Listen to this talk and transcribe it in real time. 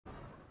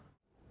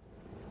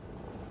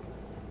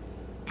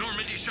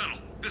reactivity shuttle.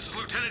 This is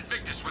Lieutenant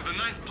Victus with the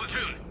 9th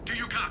Platoon. Do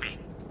you copy?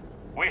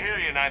 We hear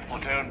you, 9th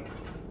Platoon.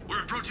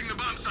 We're approaching the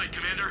bomb site,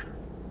 Commander.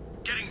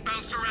 Getting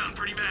bounced around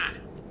pretty bad.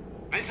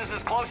 This is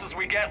as close as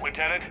we get,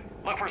 Lieutenant.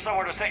 Look for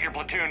somewhere to set your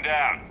platoon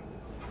down.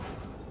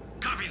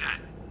 Copy that.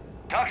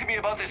 Talk to me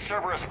about this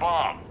Cerberus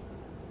bomb.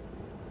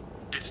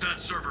 It's not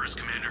Cerberus,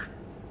 Commander.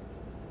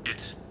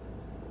 It's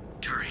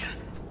Turian.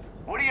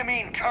 What do you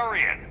mean,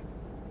 Turian?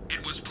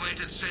 It was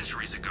planted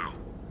centuries ago,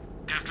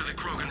 after the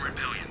Krogan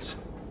rebellions.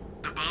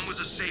 The bomb was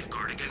a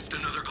safeguard against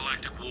another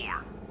galactic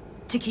war.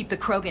 To keep the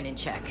Krogan in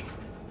check.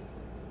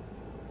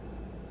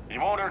 You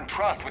won't earn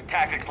trust with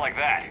tactics like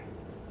that.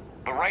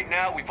 But right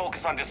now, we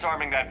focus on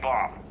disarming that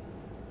bomb.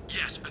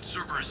 Yes, but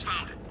Cerberus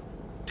found it.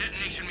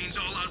 Detonation means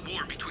all-out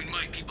war between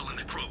my people and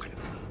the Krogan.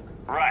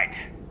 Right.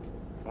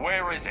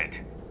 Where is it?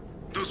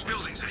 Those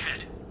buildings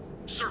ahead.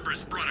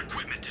 Cerberus brought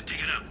equipment to dig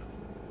it up.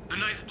 The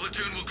 9th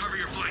Platoon will cover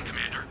your flank,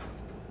 Commander.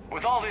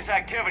 With all this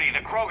activity, the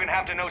Krogan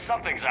have to know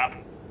something's up.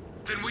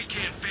 Then we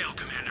can't fail,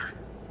 Commander.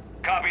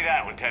 Copy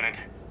that, Lieutenant.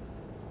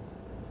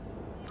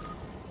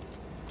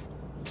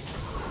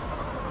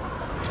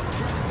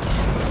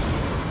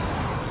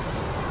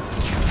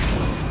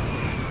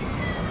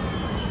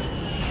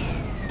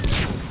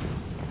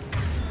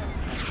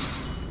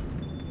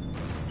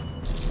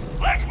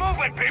 Let's move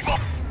it, people!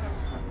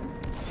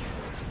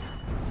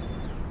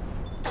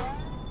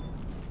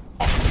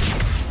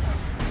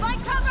 Find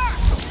cover!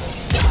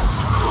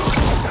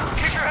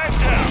 Keep your heads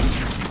down!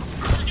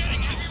 We're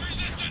getting heavy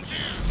resistance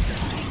here!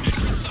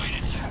 Entrance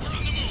sighted. We're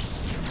on the move.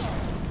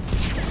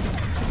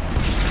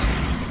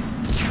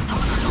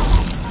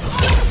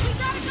 We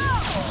gotta go!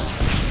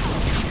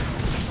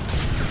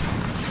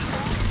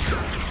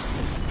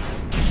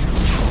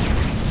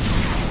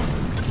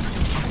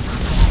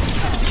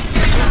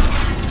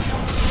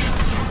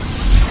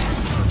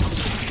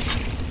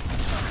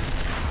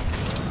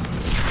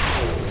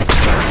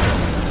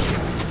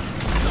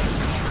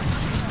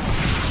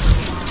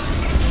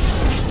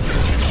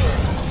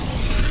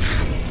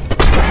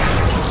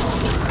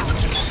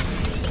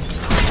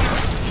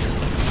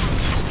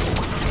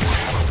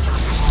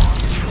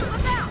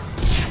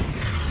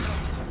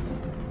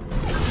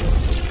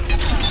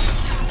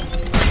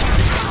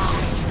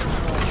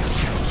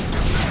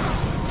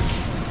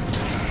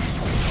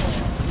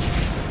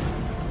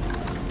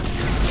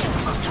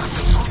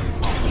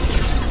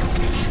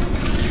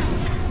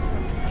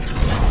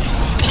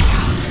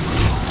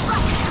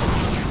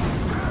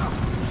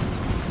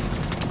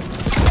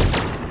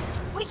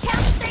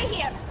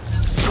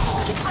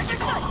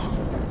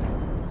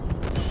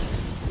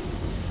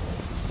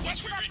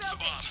 Once we reach the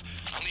bomb,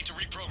 I'll need to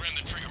reprogram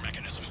the trigger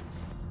mechanism.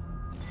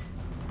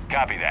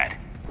 Copy that.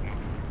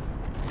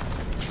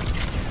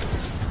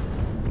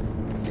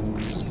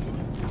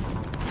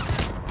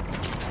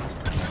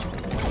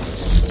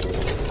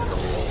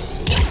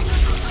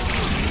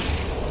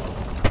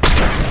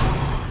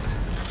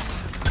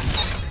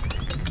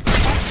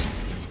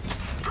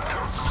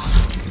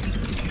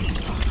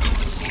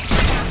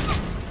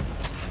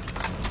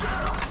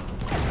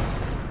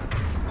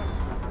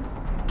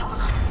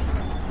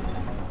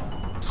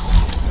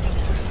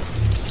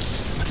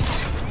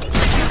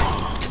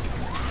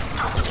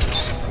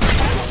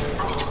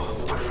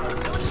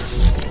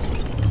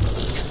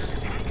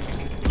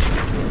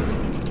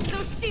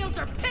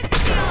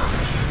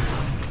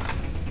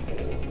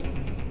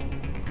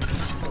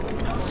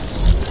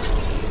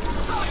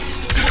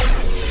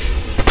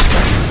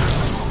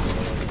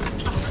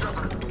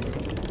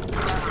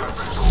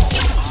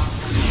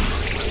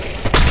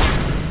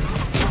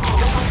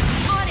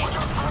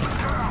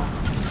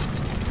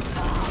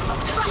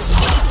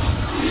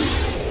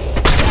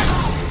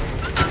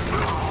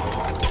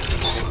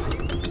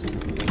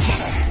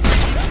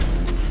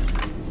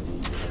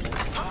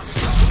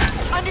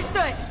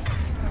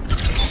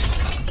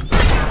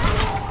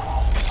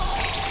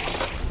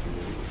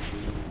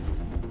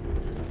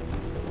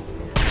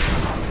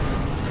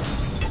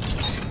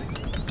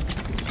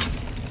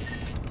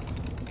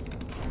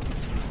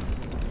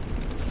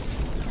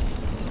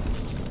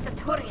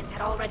 Turians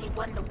had already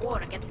won the war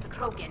against the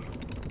Krogan.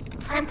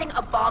 Planting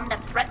a bomb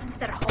that threatens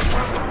their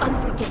homeworld is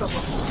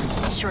unforgivable.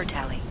 Sure,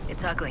 Tali.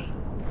 It's ugly.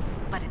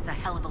 But it's a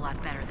hell of a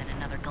lot better than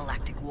another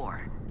galactic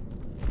war.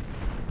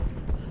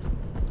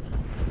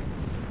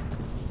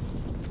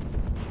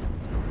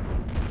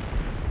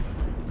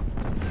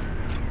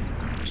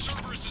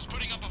 Cerberus is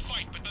putting up a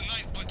fight, but the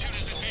 9th Platoon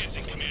is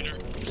advancing, Commander.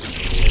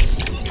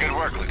 Good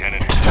work,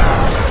 Lieutenant.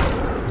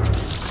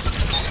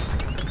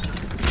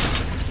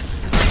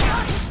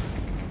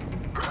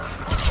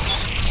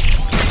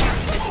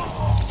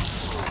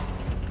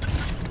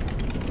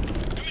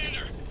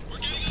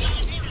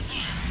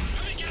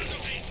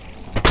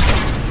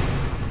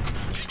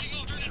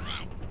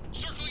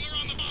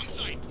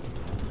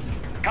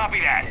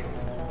 Copy that. I'm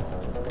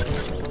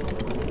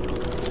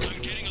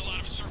getting a lot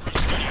of Cerberus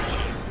radio.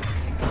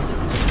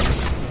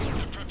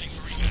 They're prepping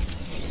for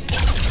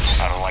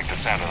event. I don't like the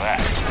sound of that.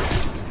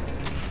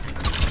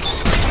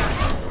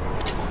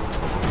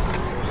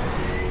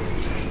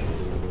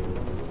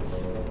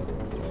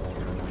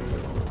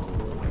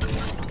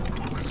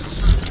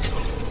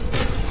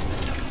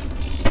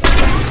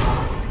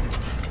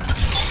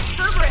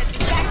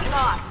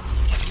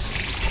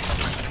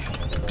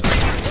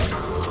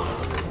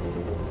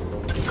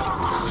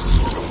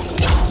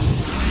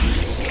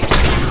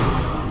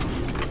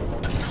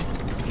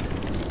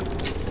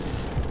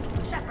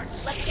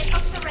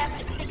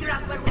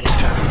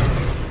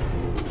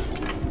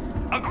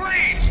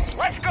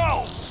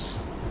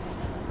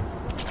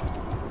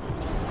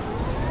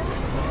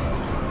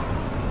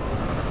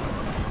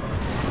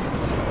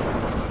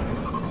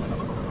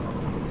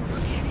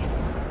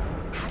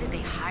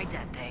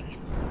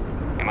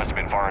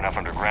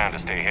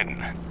 stay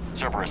hidden.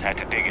 Cerberus had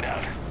to dig it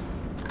out.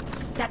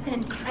 That's an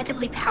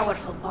incredibly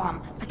powerful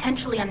bomb,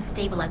 potentially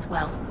unstable as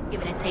well,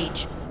 given its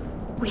age.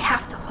 We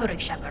have to hurry,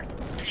 Shepard.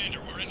 Commander,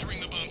 we're entering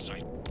the bomb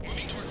site.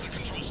 Moving towards the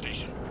control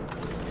station.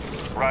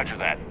 Roger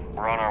that.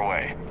 We're on our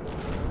way.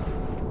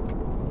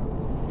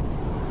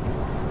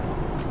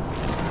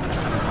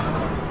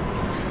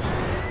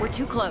 We're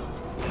too close.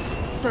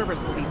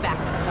 Cerberus will be back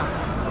to stop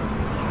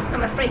us.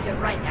 I'm afraid you're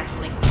right,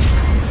 actually.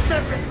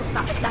 Cerberus will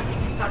stop at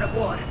nothing to start a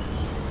war.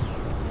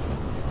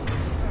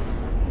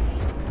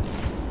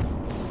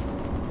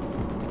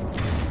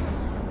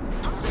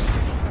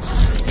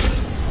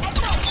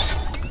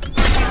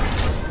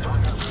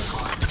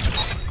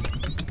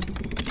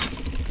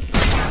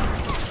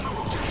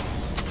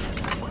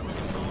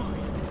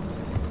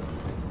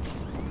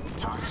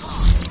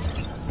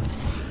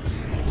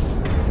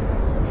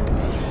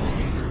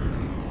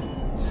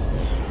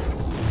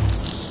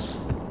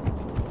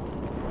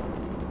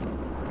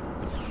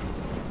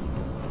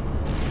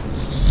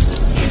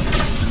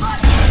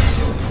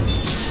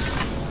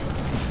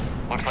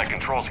 Looks like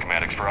control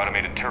schematics for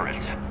automated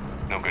turrets.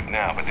 No good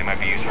now, but they might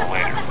be useful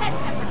later.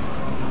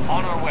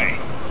 On our way.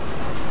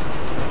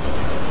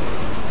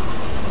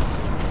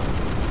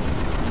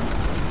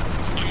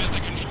 I'm at the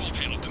control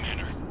panel,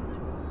 Commander.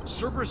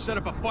 Cerberus set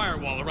up a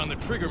firewall around the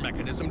trigger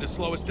mechanism to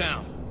slow us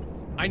down.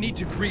 I need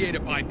to create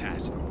a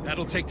bypass.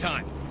 That'll take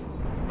time.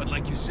 But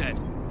like you said,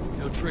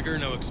 no trigger,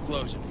 no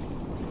explosion.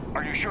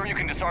 Are you sure you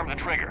can disarm the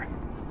trigger?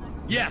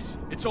 Yes,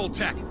 it's old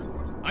tech.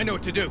 I know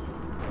what to do.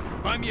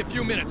 Buy me a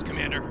few minutes,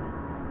 Commander.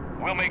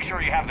 We'll make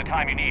sure you have the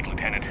time you need,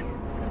 Lieutenant.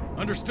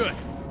 Understood.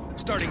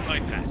 Starting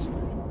bypass.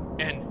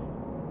 And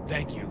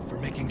thank you for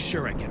making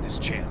sure I get this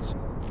chance.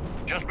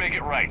 Just make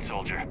it right,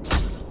 soldier.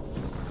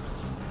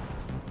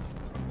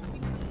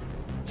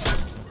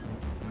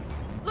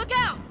 Look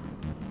out!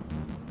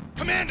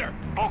 Commander!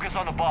 Focus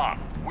on the bomb.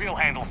 We'll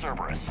handle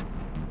Cerberus.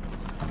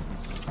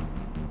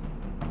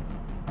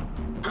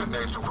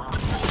 Detonation round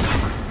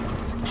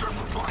 4.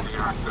 Shepard blocking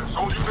access.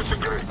 All units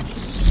engaged.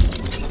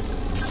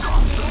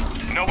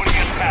 Nobody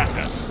gets past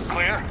us.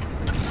 Clear?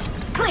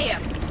 Clear!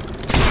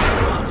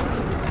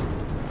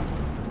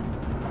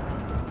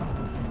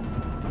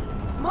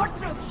 More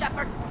troops,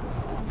 Shepard.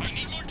 I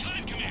need more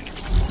time, Commander.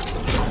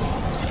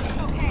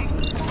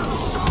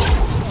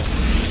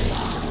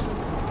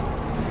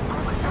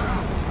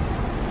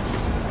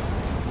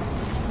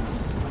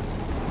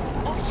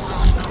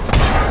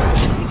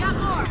 We got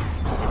more!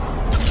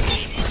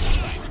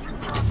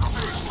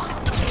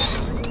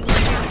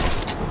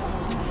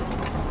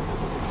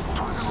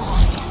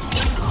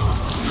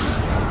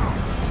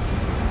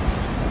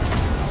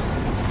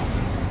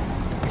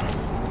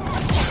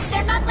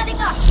 They're not letting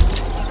up!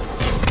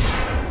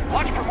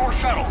 Watch for more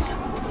shuttles.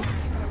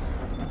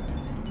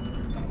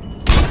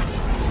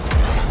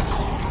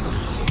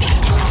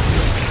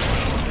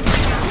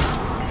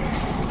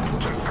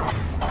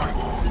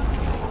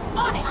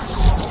 On it!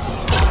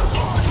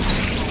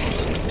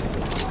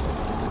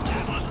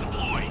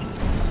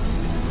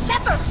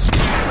 Shepard!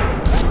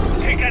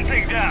 Take that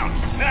thing down.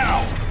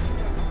 Now!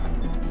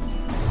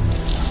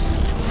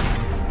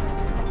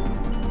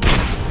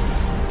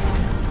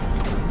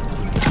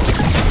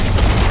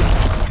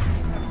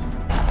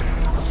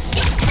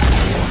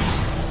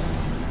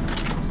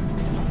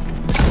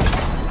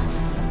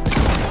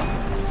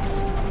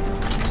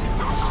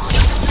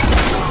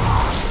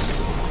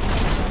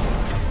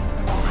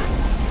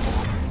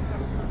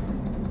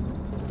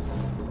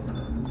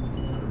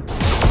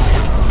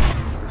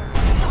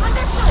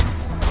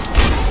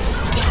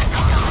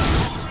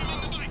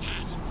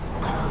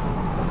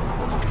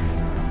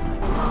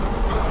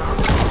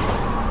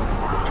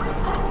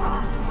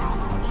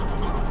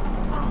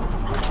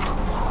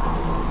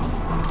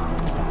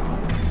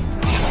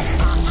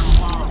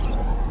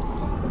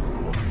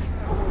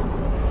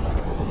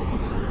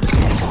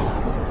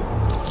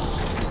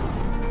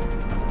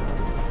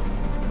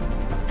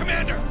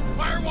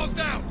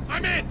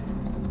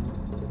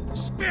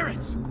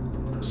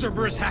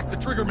 Cerberus hacked the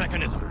trigger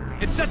mechanism.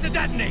 It's set to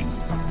detonate.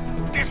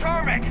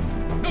 Disarm it!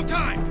 No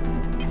time!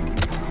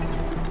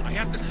 I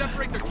have to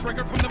separate the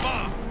trigger from the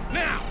bomb.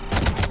 Now!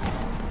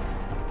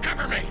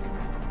 Cover me!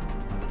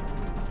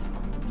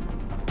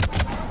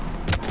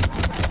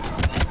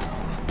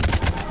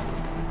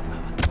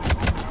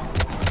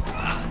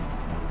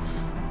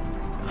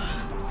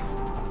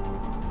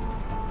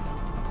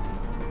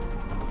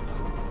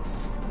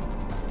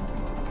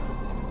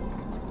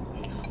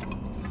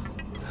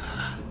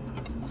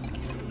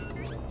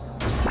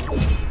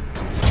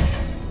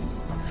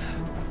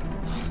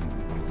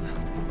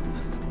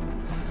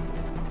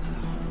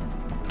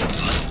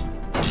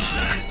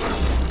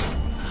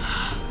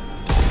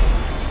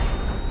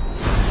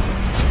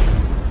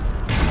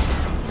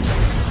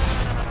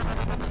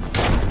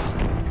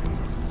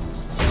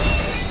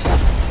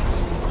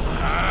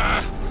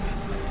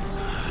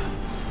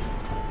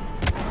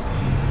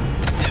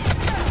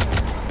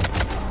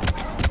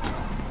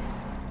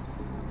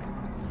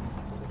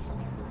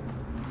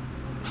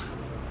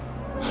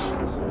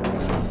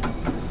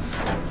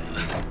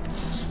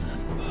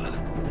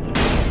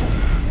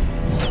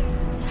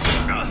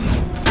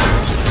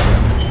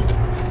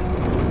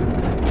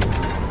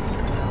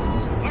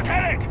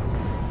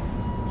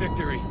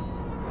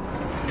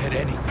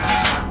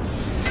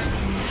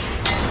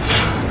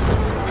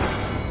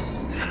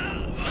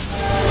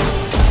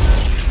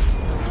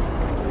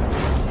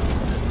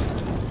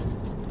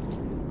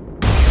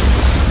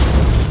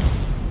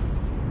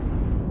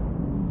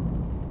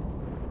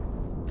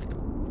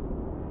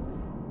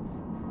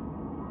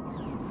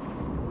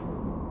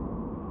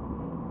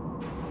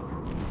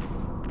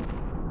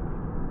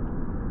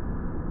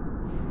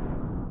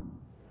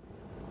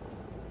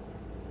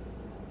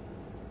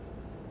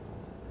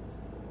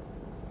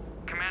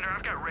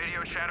 I've got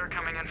radio chatter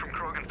coming in from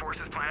Krogan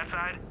forces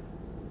planetside.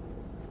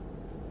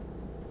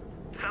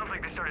 Sounds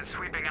like they started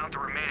sweeping out the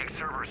remaining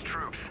Cerberus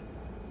troops.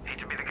 Hate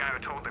to be the guy who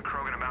told the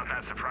Krogan about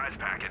that surprise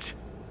package.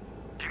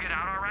 You get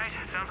out all right?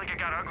 Sounds like it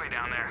got ugly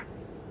down there.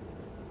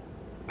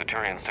 The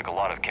Turians took a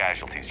lot of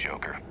casualties,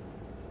 Joker.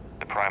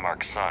 The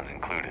Primarch's son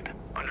included.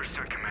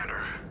 Understood,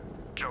 Commander.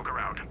 Joker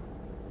out.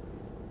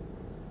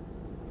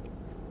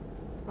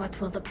 What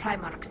will the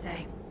Primarch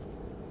say?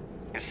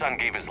 His son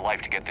gave his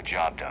life to get the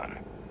job done.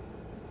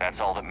 That's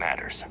all that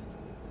matters.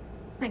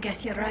 I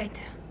guess you're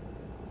right.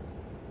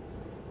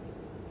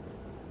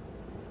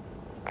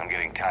 I'm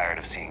getting tired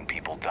of seeing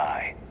people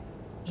die.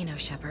 You know,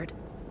 Shepard,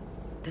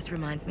 this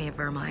reminds me of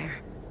Vermeer.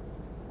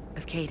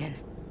 Of Kaidan.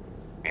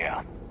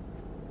 Yeah.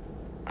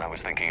 I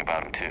was thinking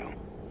about him too.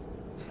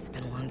 It's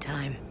been a long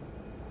time.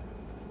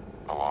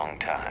 A long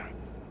time.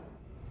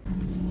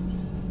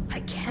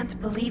 I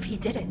can't believe he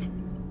did it.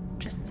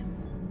 Just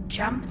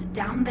jumped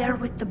down there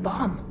with the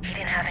bomb. He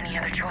didn't have any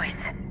other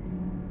choice.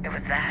 It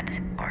was that,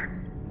 or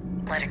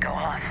let it go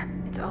off.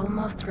 It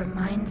almost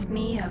reminds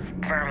me of...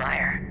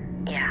 Vermeer,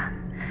 yeah.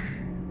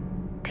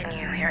 Didn't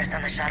you hear us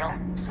on the shuttle?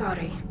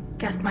 Sorry.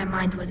 Guess my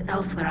mind was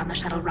elsewhere on the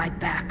shuttle ride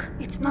back.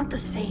 It's not the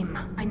same,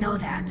 I know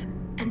that.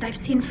 And I've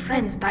seen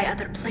friends die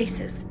other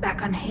places,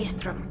 back on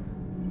Haestrom,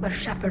 where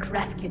Shepard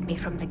rescued me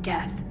from the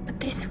Geth. But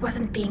this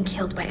wasn't being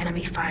killed by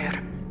enemy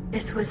fire.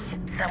 This was...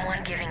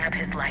 someone giving up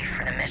his life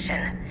for the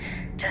mission.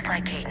 Just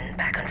like Kaidan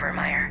back on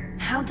Vermeer.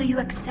 How do you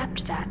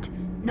accept that,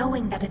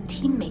 knowing that a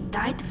teammate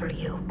died for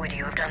you? Would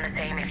you have done the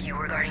same if you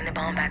were guarding the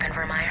bomb back on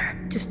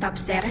Vermeer? To stop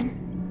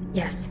Saren?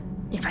 Yes,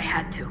 if I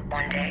had to.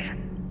 One day,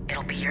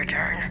 it'll be your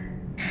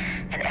turn.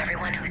 And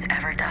everyone who's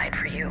ever died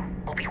for you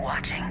will be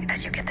watching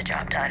as you get the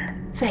job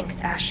done.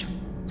 Thanks, Ash.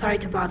 Sorry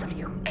to bother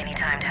you.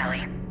 Anytime,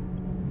 Tali.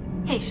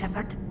 Hey,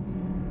 Shepard.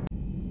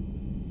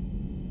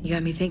 You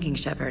got me thinking,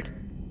 Shepard.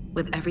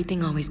 With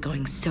everything always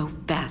going so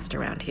fast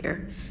around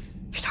here,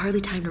 there's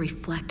hardly time to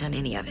reflect on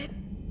any of it.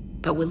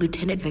 But what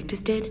Lieutenant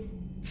Victus did?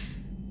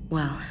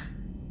 Well,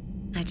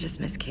 I just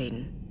miss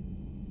Kaidan.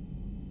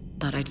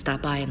 Thought I'd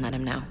stop by and let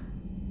him know.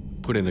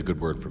 Put in a good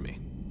word for me.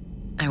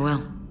 I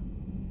will.